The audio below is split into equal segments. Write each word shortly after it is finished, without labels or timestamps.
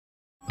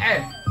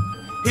Hey,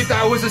 he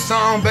thought it was a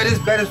song, but it's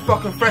better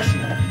fucking freshie.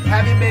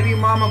 Have your baby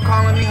mama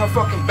calling me her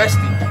fucking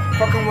bestie.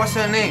 Fucking what's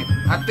her name?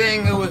 I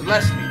think it was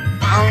Leslie.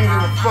 I don't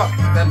give a fuck.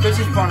 That bitch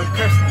is gonna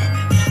curse me.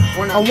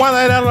 I want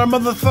that out of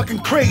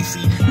motherfucking crazy.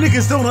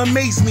 Niggas don't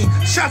amaze me.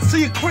 Shots to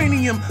your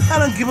cranium. I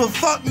don't give a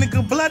fuck,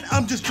 nigga. Blood,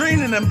 I'm just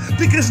draining them.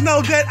 Niggas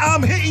know that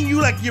I'm hitting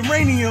you like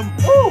uranium.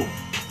 Ooh,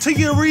 to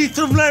your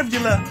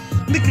urethra.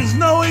 Niggas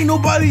know ain't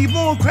nobody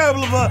born crab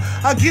liver.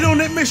 I get on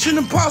that mission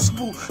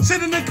impossible.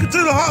 Send a nigga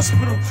to the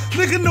hospital.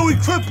 Nigga know he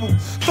crippled.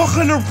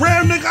 Fucking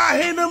around, nigga,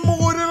 I hate him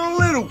more than a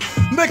little.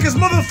 Make his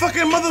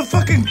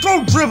motherfucking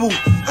throat dribble.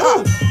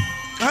 Ooh.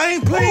 I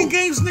ain't playing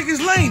games, niggas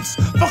lames.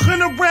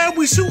 Fucking around,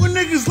 we shooting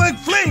niggas like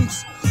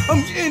flames.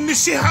 I'm getting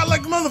this shit hot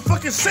like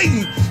motherfucking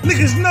Satan.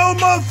 Niggas know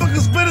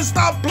motherfuckers better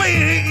stop playing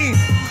hating,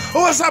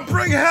 or else I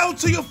bring hell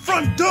to your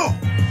front door.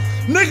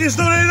 Niggas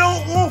know they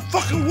don't want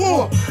fucking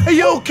war. Hey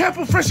yo,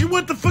 Capo Freshie,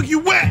 what the fuck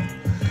you at?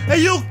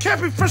 Hey yo,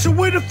 Capo Freshie,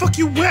 where the fuck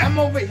you at? I'm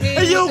over here.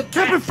 Hey yo,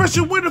 Capo Freshie,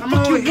 where the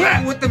fuck you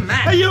at? With the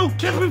Mac. Hey yo,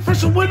 Capo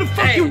Freshie, where the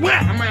fuck you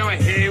at? I'm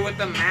over here with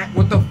the Mac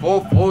with the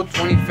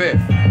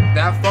 4/4/25th.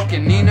 That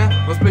fucking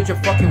Nina, go split your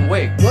fucking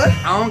wig. What?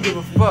 I don't give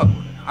a fuck.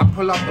 I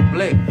pull out the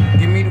blick.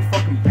 Give me the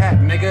fucking pack,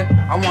 nigga.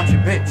 I want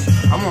your bitch.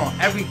 I want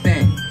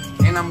everything.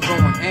 And I'm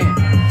going in.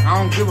 I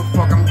don't give a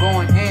fuck. I'm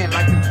going in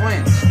like the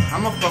twins.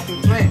 I'm a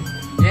fucking twin.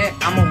 Yeah,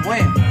 I'ma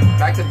win.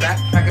 Back to back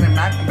of the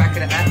Mac and back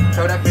of the act.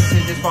 Tell that bitch to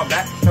just fall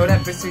back. Tell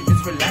that bitch to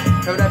just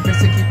relax. Tell that bitch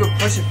to keep it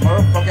pushing.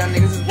 Motherfuck, y'all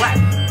niggas is whack.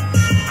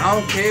 I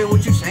don't care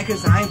what you saying,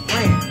 cause I ain't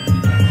playing.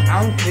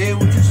 I don't care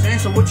what you saying,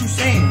 so what you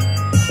saying?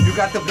 You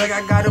got the blick,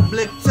 I got a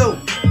blick too.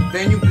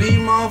 Then you bleed,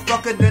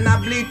 motherfucker, then I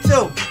bleed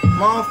too.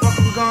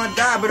 Motherfucker, we gonna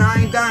die, but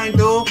I ain't dying,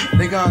 dude.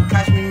 They gonna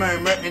catch me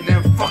murder in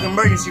them fucking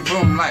emergency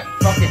room. Like,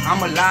 fuck it,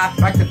 I'm alive.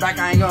 Back to back,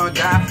 I ain't gonna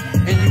die.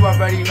 And you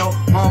already know,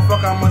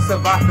 motherfucker, I'ma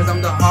survive. Cause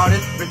I'm the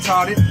hardest,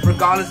 retarded,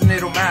 regardless, and it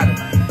don't matter.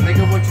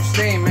 Nigga, what you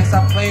saying, man?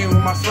 Stop playing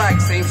with my swag.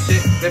 Same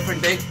shit,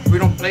 different day. We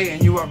don't play,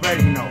 and you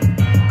already know.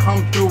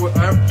 Come through with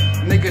earth,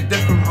 nigga,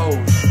 different hoes.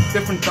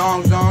 Different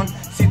thongs on,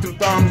 see-through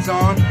thongs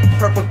on,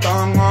 purple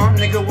thong on.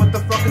 Nigga, what the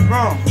fuck is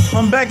wrong?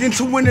 I'm back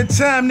into winter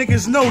time,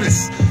 niggas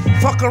notice.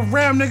 Fuck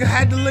around, nigga,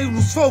 had to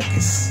lose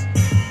focus.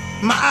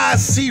 My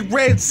eyes see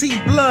red, see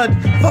blood.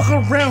 Fuck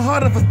around,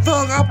 heart of a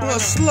thug, I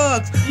blood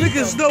slugs.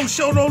 Niggas don't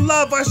show no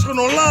love, I show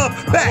no love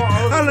back.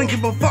 I don't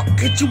give a fuck,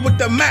 hit you with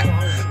the Mac.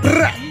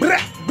 Brat,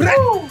 brat, brat,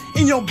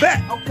 in your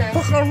back.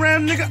 Fuck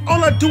around, nigga,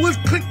 all I do is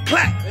click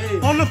clack.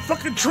 On the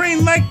fucking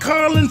train like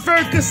Carl and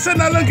Ferguson,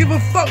 I don't give a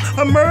fuck.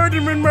 I'm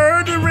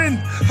murdering.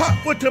 Hot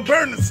with the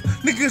burners,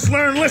 niggas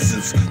learn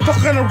lessons.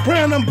 Fucking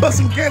around, I'm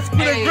busting gas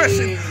with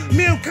aggression.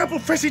 Me and Capo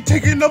Freshie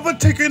taking over.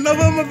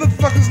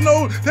 Motherfuckers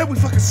know that we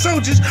fucking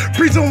soldiers.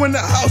 Breezo in the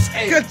house,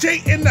 got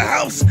Jay in the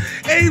house.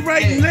 A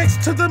right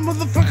next to the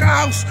motherfucker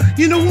house.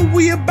 You know what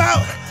we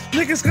about?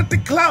 Niggas got the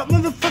clout,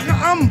 motherfucker,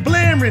 I'm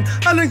blaring.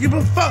 I don't give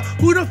a fuck,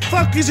 who the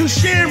fuck is you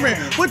sharing?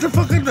 Who the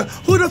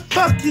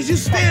fuck is you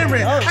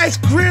staring? Ice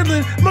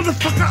grilling,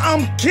 motherfucker,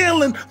 I'm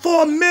killing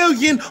for $1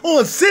 million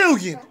or a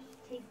zillion.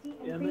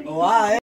 Why?